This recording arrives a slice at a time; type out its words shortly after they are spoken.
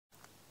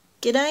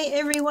G'day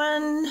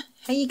everyone,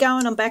 how you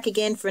going? I'm back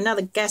again for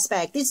another gas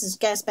bag. This is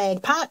gas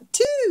bag part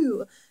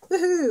 2.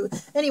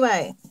 Woohoo!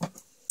 Anyway,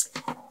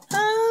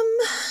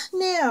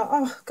 now,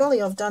 oh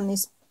golly, I've done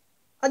this.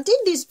 I did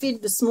this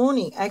vid this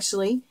morning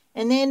actually,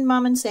 and then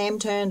Mum and Sam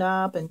turned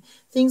up and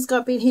things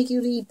got a bit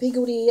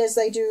higgledy-piggledy as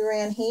they do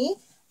around here.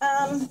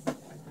 And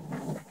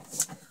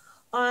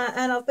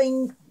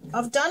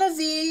I've done a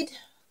vid,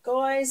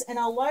 guys, and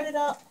I'll load it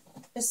up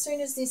as soon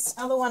as this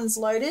other one's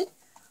loaded.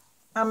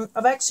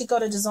 I've actually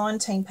got a design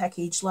team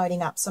package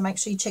loading up, so make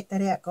sure you check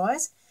that out,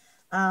 guys.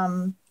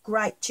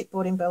 Great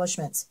chipboard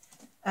embellishments.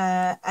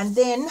 And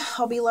then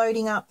I'll be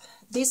loading up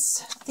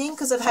this thing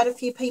because I've had a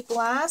few people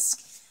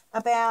ask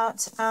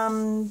about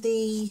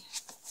the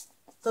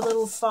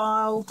little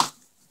folder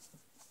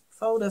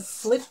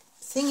flip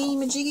thingy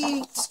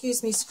majiggy.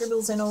 Excuse me,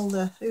 scribbles and all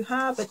the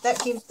hoo-ha, but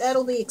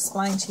that'll be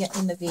explained to you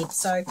in the vid.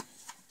 So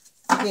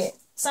yeah,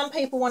 some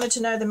people wanted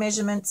to know the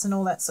measurements and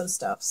all that sort of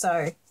stuff.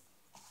 So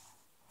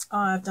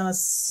I've done a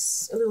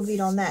little vid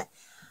on that.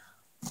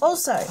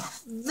 Also,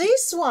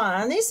 this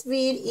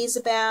vid is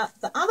about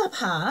the other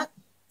part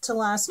to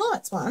last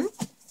night's one,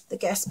 the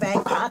gas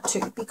bag part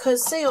 2,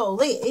 because see all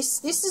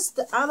this is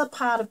the other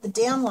part of the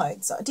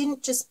download. So I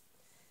didn't just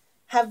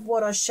have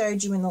what I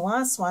showed you in the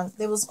last one.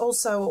 There was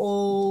also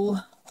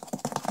all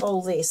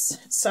this.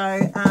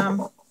 So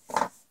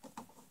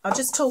I'll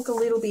just talk a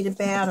little bit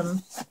about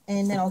them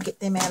and then I'll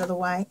get them out of the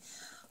way.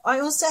 I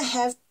also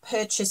have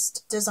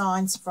purchased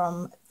designs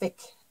from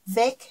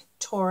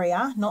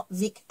Vectoria, not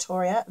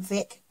Victoria,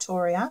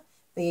 Vectoria,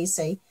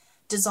 VEC,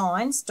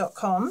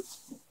 designs.com.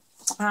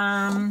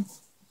 And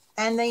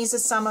these are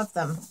some of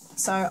them.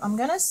 So I'm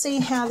going to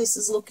see how this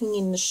is looking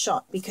in the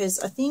shot because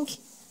I think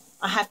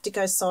I have to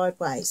go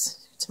sideways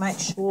to make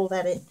sure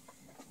that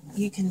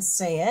you can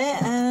see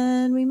it.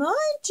 And we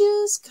might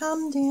just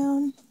come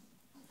down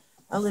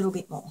a little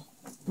bit more.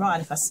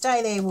 Right, if I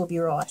stay there, we'll be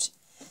right.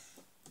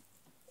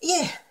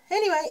 Yeah.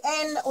 Anyway,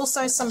 and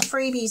also some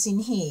freebies in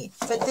here.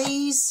 But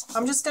these,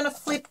 I'm just going to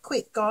flip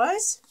quick,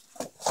 guys.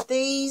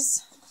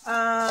 These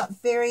are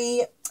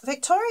very...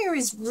 Victoria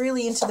is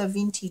really into the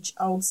vintage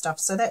old stuff.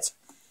 So that's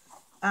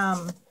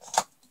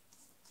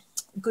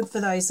good for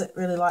those that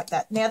really like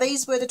that. Now,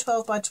 these were the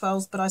 12 by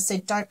 12s, but I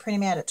said don't print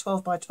them out at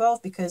 12 by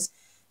 12 because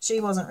she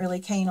wasn't really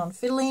keen on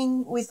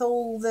fiddling with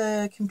all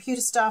the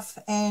computer stuff.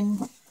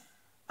 And,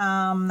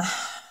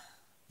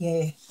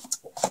 yeah.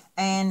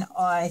 And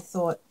I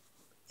thought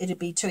it'd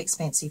be too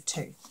expensive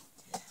too.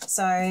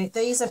 So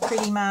these are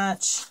pretty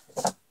much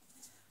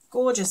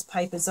gorgeous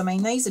papers. I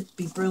mean, these would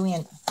be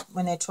brilliant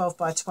when they're 12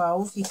 by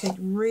 12. You could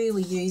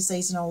really use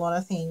these in a lot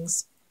of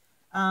things.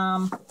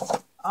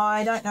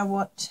 I don't know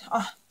what...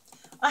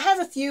 I have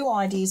a few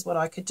ideas what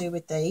I could do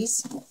with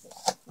these.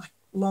 Like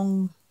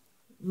long,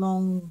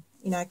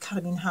 you know, cut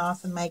them in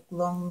half and make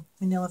long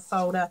manila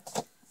folder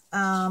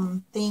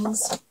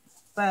things.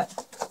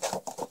 But...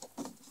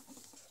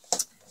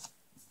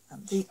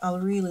 I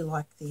really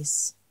like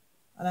this.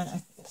 I don't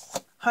know.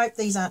 Hope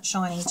these aren't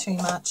shining too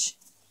much.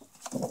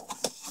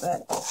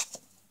 But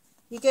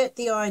you get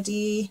the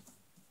idea.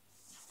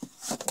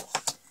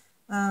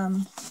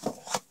 And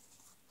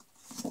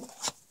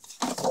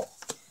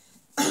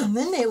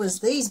then there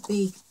was these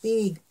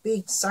big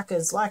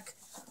suckers. Like,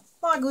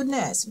 my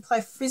goodness, you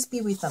play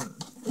frisbee with them.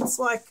 It's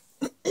like,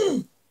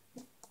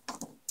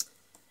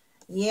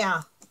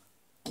 yeah.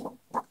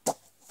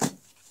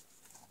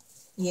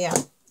 Yeah,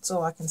 that's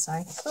all I can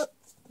say. Oh,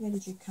 where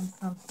did you come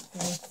from?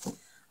 There.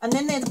 And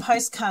then they're the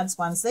postcards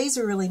ones. These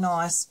are really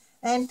nice.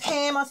 And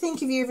Pam, I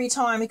think of you every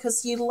time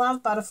because you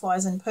love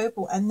butterflies and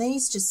purple, and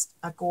these just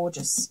are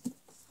gorgeous.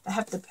 They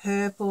have the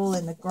purple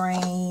and the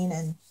green,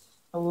 and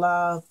I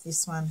love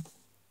this one.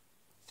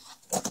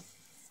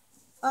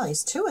 Oh,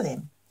 there's 2 of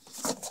them.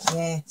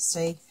 Yeah,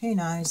 see, who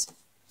knows?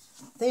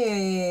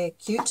 They're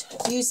cute.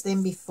 I've used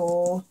them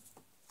before.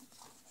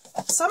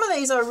 Some of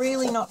these I'm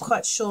really not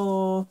quite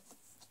sure...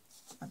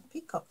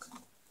 Peacock.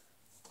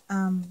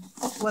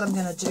 What I'm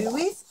going to do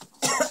with,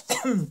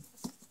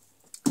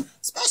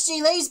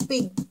 especially these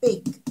big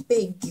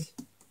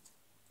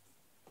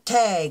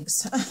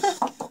tags.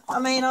 I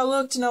mean, I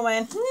looked and I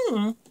went,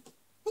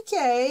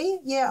 okay,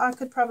 yeah, I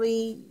could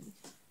probably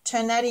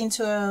turn that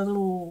into a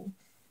little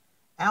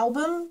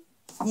album.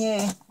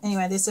 Yeah,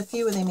 anyway, there's a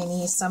few of them in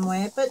here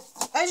somewhere. But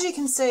as you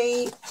can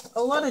see,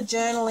 a lot of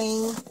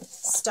journaling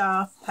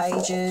stuff,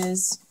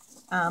 pages,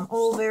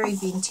 all very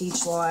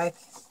vintage-like.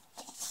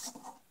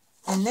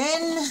 And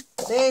then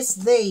there's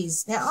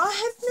these. Now, I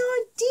have no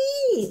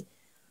idea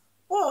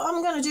what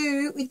I'm going to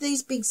do with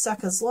these big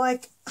suckers.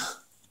 Like,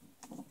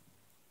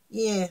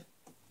 yeah,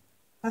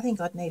 I think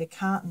I'd need a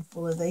carton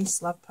full of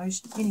these love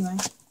potions. Anyway.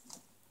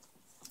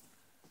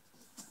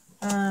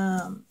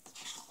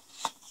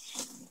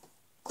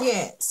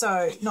 Yeah,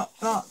 so not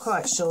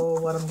quite sure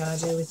what I'm going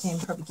to do with them.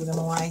 Probably give them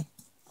away.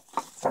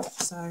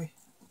 So,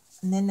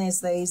 and then there's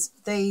these.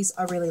 These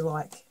I really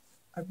like.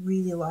 I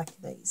really like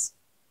these.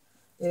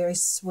 They're very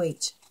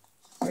sweet,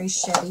 very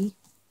shabby.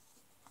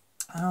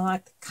 And I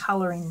like the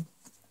colouring.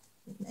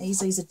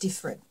 These are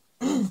different.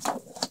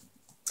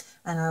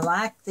 And And I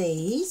like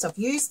these. I've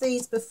used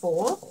these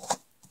before.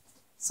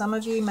 Some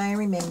of you may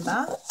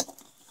remember.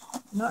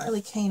 I'm not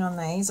really keen on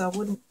these. I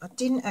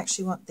didn't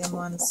actually want them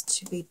ones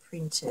to be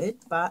printed,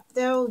 but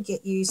they'll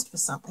get used for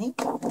something.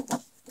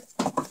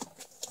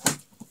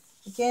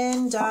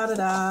 Again,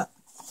 da-da-da.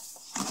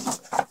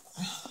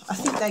 I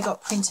think they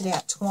got printed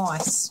out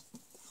twice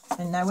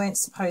and they weren't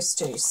supposed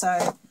to.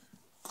 So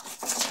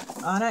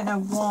I don't know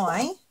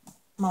why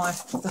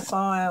the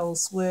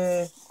files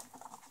were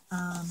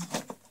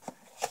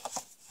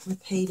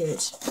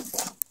repeated.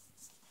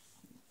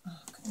 Oh,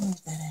 I couldn't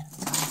move that out of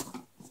the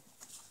way.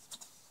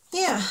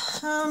 Yeah,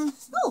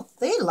 oh,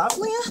 they're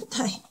lovely, aren't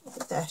they?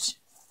 Look at that.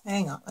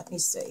 Hang on, let me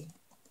see.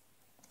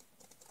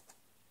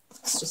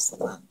 It's just the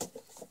one.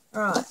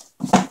 All right.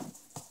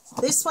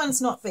 This one's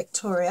not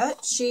Victoria.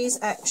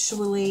 She's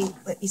actually,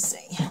 let me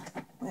see.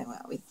 Where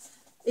are we?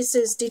 This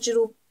is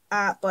Digital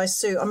Art by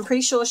Sue. I'm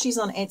pretty sure she's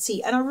on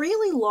Etsy. And I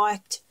really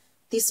liked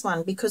this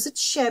one because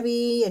it's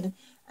shabby and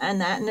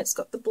that, and it's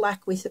got the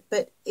black with it.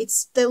 But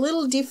it's the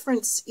little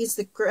difference is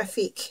the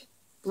graphic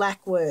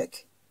black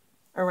work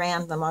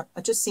around them. I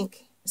just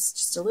think it's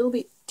just a little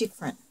bit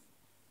different.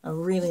 I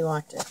really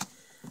liked it.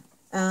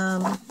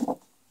 Let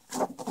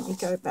me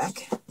go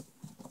back.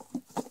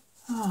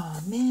 Oh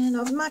man,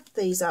 I've mucked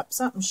these up.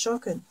 Something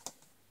shocking.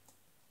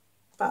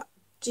 But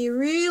do you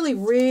really,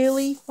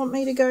 really want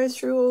me to go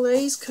through all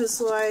these? Because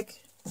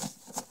like,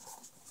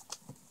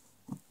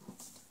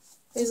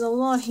 there's a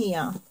lot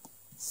here.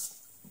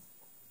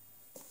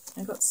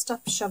 I've got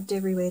stuff shoved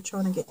everywhere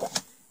trying to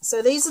get.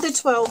 So these are the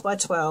 12 by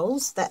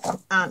 12s that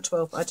aren't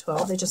 12 by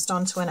 12. They're just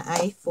onto an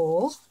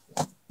A4.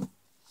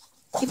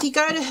 If you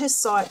go to her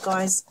site,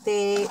 guys,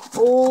 they're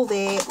all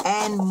there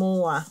and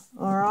more.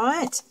 All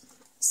right.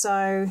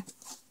 So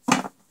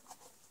I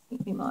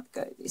think we might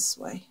go this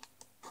way.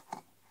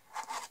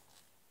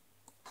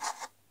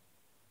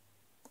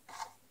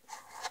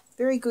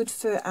 Very good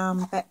for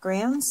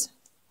backgrounds.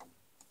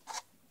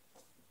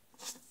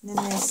 And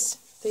then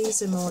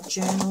these are more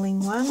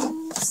journaling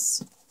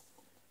ones.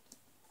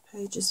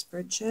 Pages for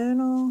a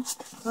journal.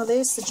 Oh,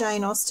 there's the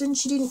Jane Austen.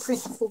 She didn't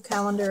print the full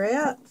calendar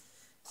out,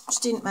 which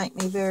didn't make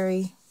me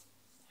very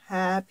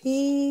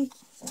happy.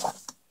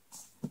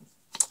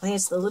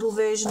 There's the little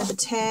version of the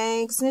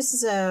tags. And this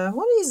is a,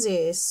 what is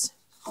this?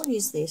 What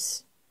is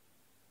this?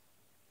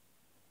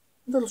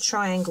 Little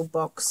triangle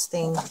box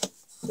thing.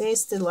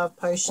 There's the love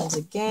potions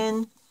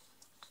again.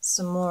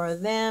 Some more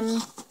of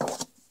them.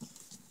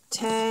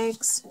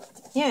 Tags.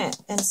 Yeah,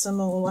 and some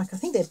more, like, I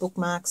think they're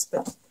bookmarks,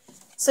 but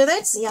so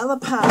that's the other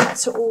part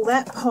to all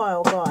that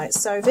pile, guys.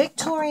 So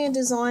Victoria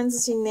Designs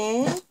is in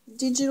there.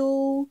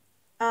 Digital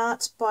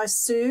Art by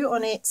Sue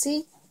on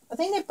Etsy. I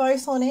think they're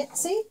both on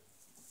Etsy.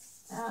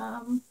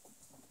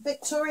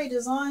 Victoria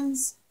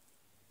Designs,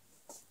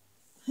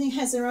 I think,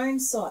 has her own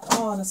site.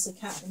 I honestly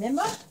can't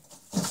remember.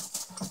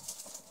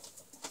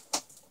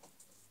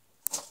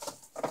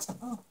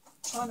 Oh,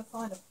 trying to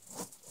find a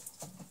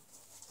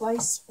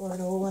place for it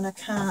all and I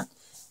can't.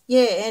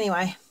 Yeah,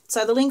 anyway.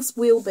 So the links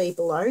will be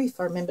below if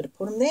I remember to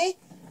put them there.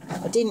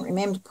 I didn't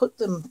remember to put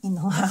them in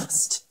the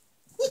last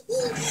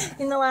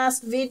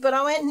vid, but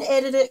I went and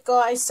edited it,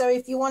 guys. So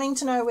if you're wanting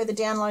to know where the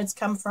downloads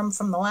come from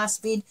the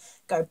last vid,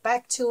 go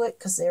back to it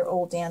because they're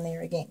all down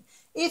there again.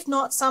 If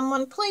not,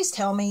 someone please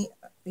tell me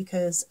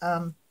because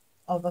I've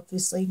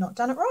obviously not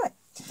done it right.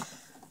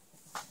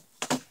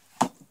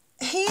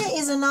 Here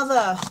is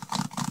another.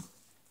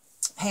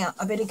 Hang on,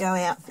 I better go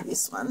out for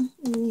this one.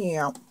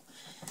 Yeah.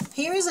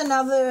 Here is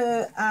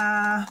another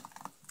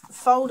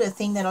folder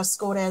thing that I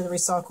scored out of the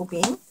recycle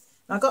bin.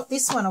 I got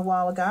this one a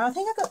while ago. I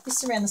think I got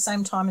this around the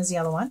same time as the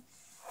other one.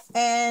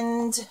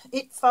 And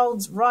it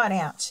folds right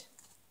out.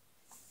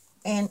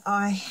 And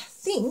I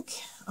think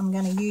I'm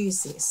going to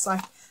use this,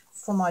 like,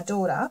 for my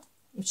daughter,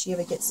 if she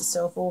ever gets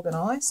herself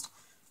organised,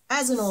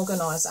 as an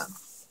organiser.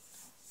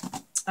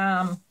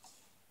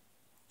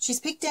 She's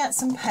picked out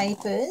some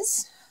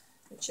papers,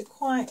 which are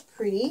quite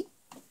pretty.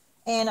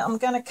 And I'm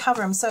going to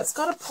cover them. So it's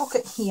got a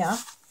pocket here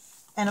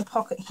and a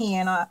pocket here.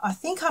 And I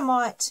think I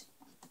might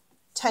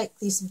take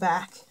this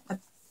back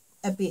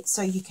a bit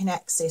so she can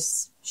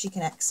access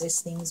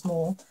things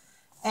more.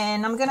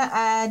 And I'm going to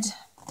add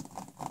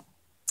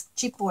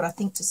chipboard, I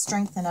think, to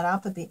strengthen it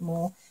up a bit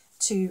more,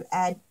 to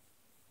add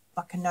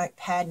like a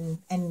notepad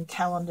and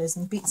calendars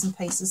and bits and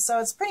pieces. So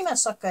it's pretty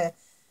much like a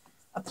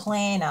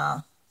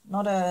planner,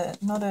 not a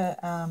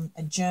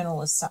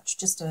journal as such,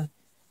 just to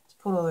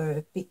put all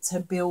her bits, her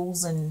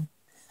bills, and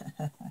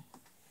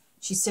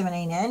she's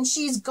 17 and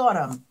she's got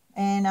them.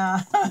 And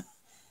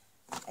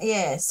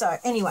yeah, so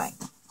anyway,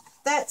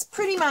 that's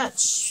pretty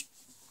much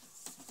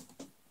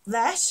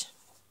that.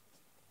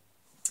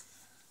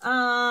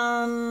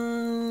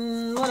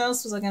 What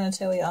else was I going to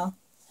tell you? I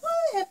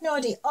have no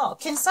idea. Oh,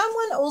 can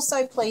someone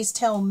also please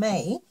tell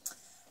me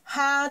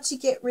how to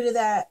get rid of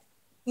that,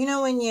 you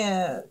know, when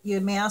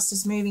your mouse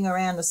is moving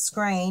around the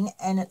screen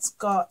and it's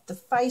got the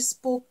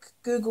Facebook,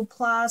 Google+,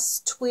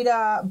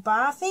 Twitter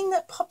bar thing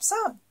that pops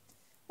up?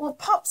 Well, it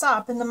pops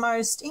up in the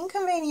most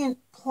inconvenient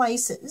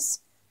places,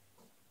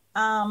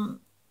 and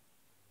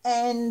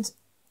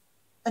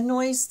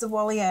annoys the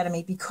wally out of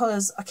me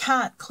because I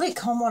can't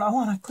click on what I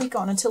want to click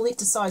on until it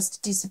decides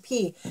to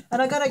disappear.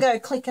 And I got to go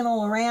clicking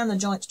all around the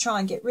joint to try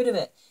and get rid of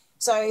it.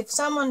 So if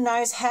someone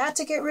knows how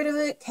to get rid of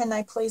it, can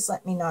they please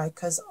let me know,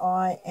 because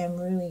I am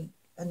really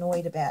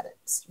annoyed about it.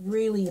 It's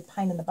really a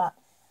pain in the butt.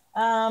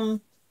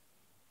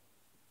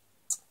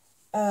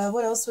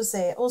 What else was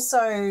there?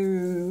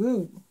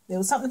 Also, there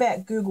was something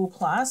about Google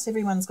Plus.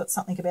 Everyone's got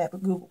something about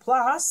Google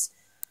Plus.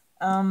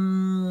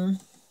 I'm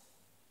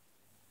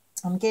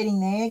getting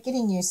there,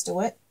 getting used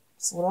to it,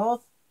 sort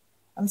of.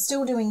 I'm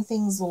still doing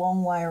things the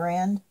long way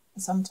around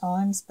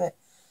sometimes, but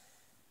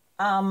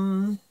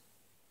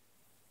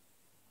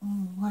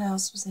what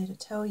else was there to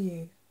tell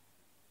you?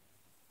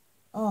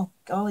 Oh,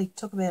 golly,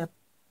 talk about a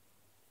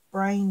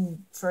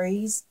brain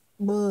freeze.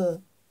 Blah.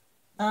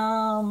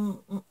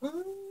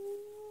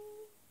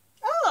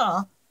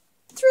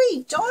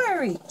 3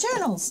 diary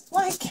journals.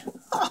 Like,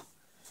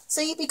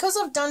 see, because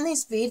I've done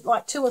this vid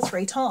like 2 or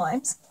 3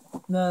 times,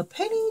 the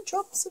penny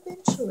drops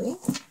eventually.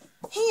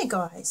 Here,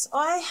 guys,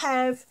 I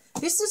have,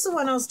 this is the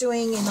one I was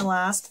doing in the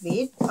last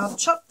vid. I've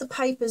chopped the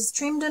papers,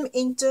 trimmed them,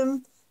 inked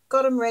them,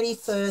 got them ready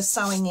for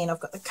sewing in. I've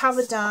got the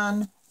cover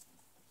done.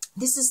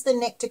 This is the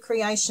Nectar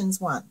Creations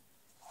one.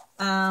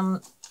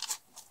 And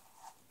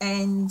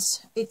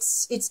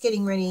it's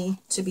getting ready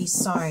to be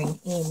sewn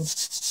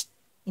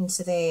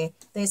into there.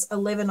 There's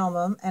 11 of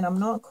them, and I'm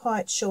not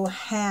quite sure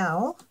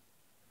how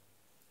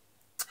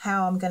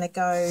I'm going to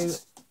go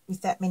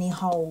with that many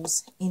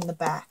holes in the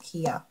back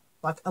here,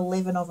 like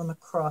 11 of them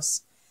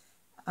across.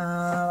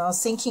 I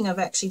was thinking of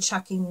actually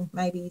chucking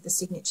maybe the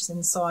signatures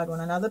inside one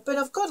another, but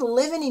I've got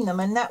 11 in them,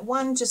 and that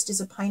one just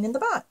is a pain in the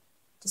butt.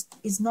 Just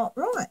is not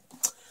right.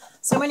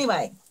 So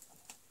anyway,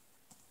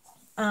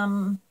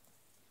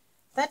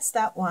 that's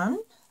that one.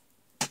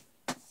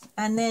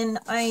 And then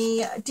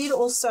I did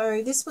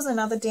also, this was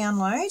another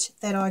download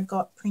that I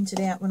got printed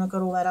out when I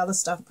got all that other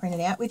stuff printed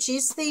out, which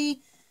is the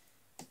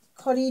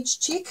Cottage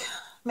Chick,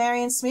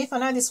 Marion Smith. I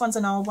know this one's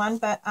an old one,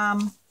 but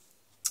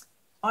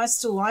I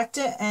still liked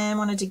it and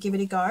wanted to give it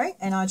a go.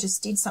 And I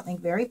just did something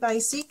very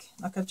basic.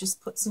 Like I've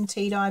just put some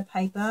tea-dye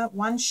paper,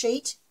 1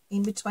 sheet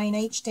in between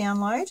each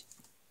download.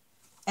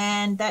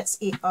 And that's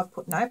it. I've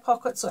put no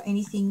pockets or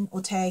anything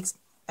or tags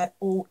at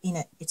all in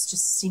it. It's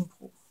just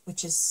simple,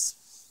 which is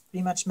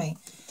pretty much me.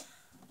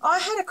 I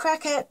had a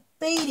crack at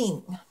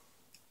beading.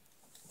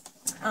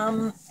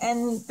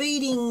 And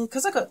beading,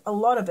 because I got a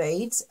lot of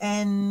beads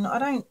and I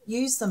don't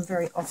use them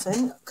very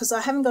often because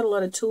I haven't got a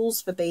lot of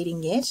tools for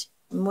beading yet.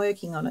 I'm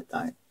working on it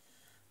though.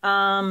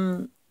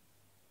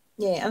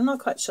 Yeah, I'm not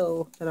quite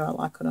sure whether I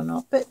like it or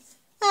not, but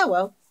oh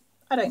well,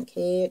 I don't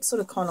care. It's sort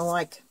of kind of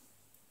like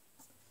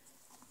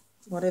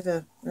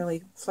whatever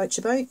really floats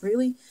your boat,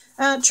 really.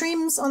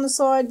 Trims on the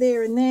side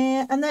there and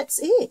there, and that's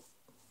it.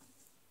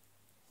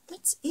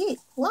 That's it.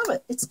 Love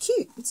it. It's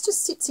cute. It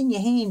just sits in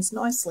your hands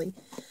nicely.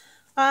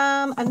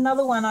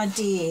 Another one I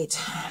did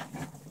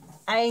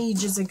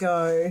ages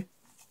ago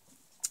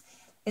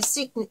is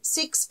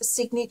 6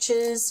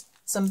 signatures,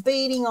 some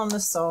beading on the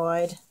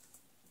side,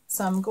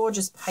 some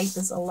gorgeous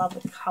papers. I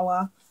love the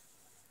colour.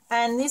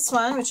 And this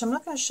one, which I'm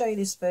not going to show you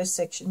this first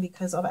section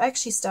because I've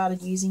actually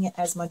started using it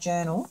as my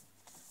journal.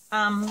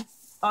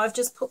 I've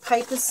just put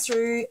papers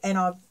through and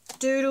I've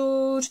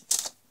doodled,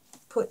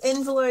 put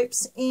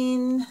envelopes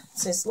in. It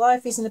says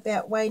life isn't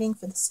about waiting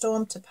for the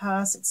storm to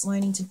pass, it's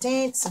learning to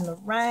dance in the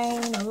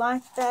rain. I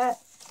like that.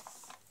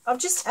 I've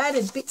just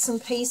added bits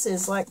and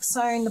pieces, like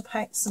sewing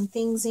some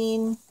things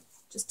in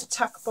just to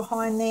tuck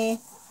behind there.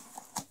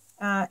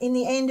 In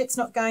the end, it's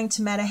not going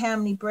to matter how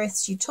many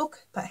breaths you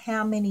took, but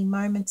how many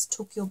moments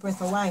took your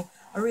breath away.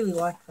 I really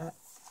like that.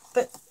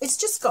 But it's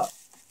just got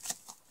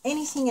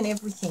anything and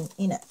everything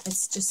in it.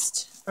 It's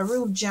just a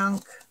real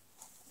junk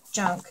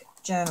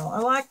journal. I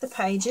like the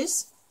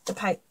pages, the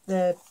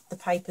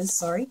papers,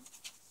 sorry,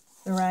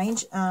 the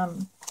range.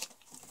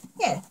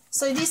 Yeah,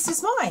 so this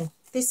is mine.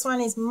 This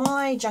one is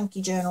my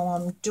junky journal.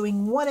 I'm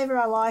doing whatever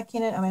I like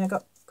in it. I mean, I've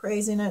got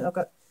prayers in it. I've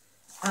got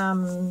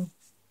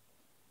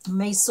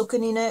me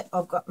sooking in it.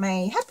 I've got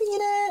me happy in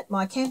it,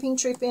 my camping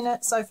trip in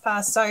it so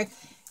far. So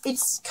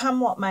it's come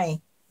what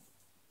may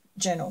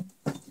journal.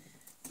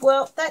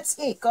 Well, that's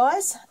it,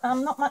 guys.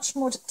 Not much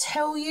more to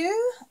tell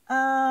you.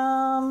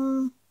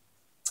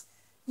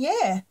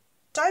 Yeah,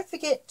 don't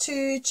forget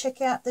to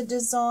check out the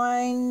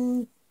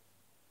design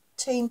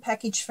team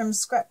package from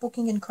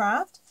Scrapbooking and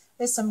Craft.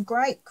 There's some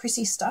great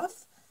Chrissy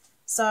stuff.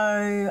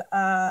 So,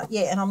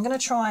 yeah, and I'm going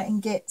to try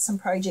and get some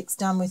projects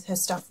done with her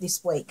stuff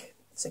this week.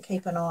 So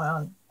keep an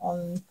eye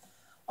on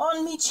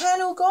my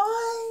channel,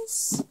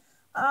 guys.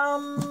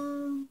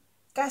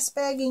 Gas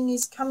bagging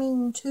is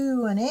coming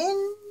to an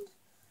end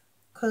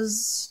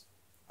because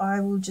I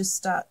will just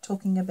start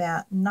talking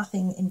about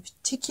nothing in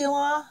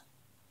particular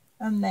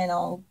and then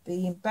I'll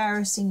be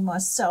embarrassing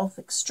myself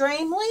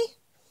extremely.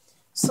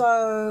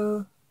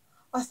 So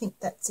I think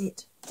that's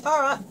it.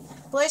 All right.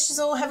 Bless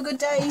you all. Have a good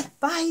day.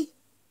 Bye.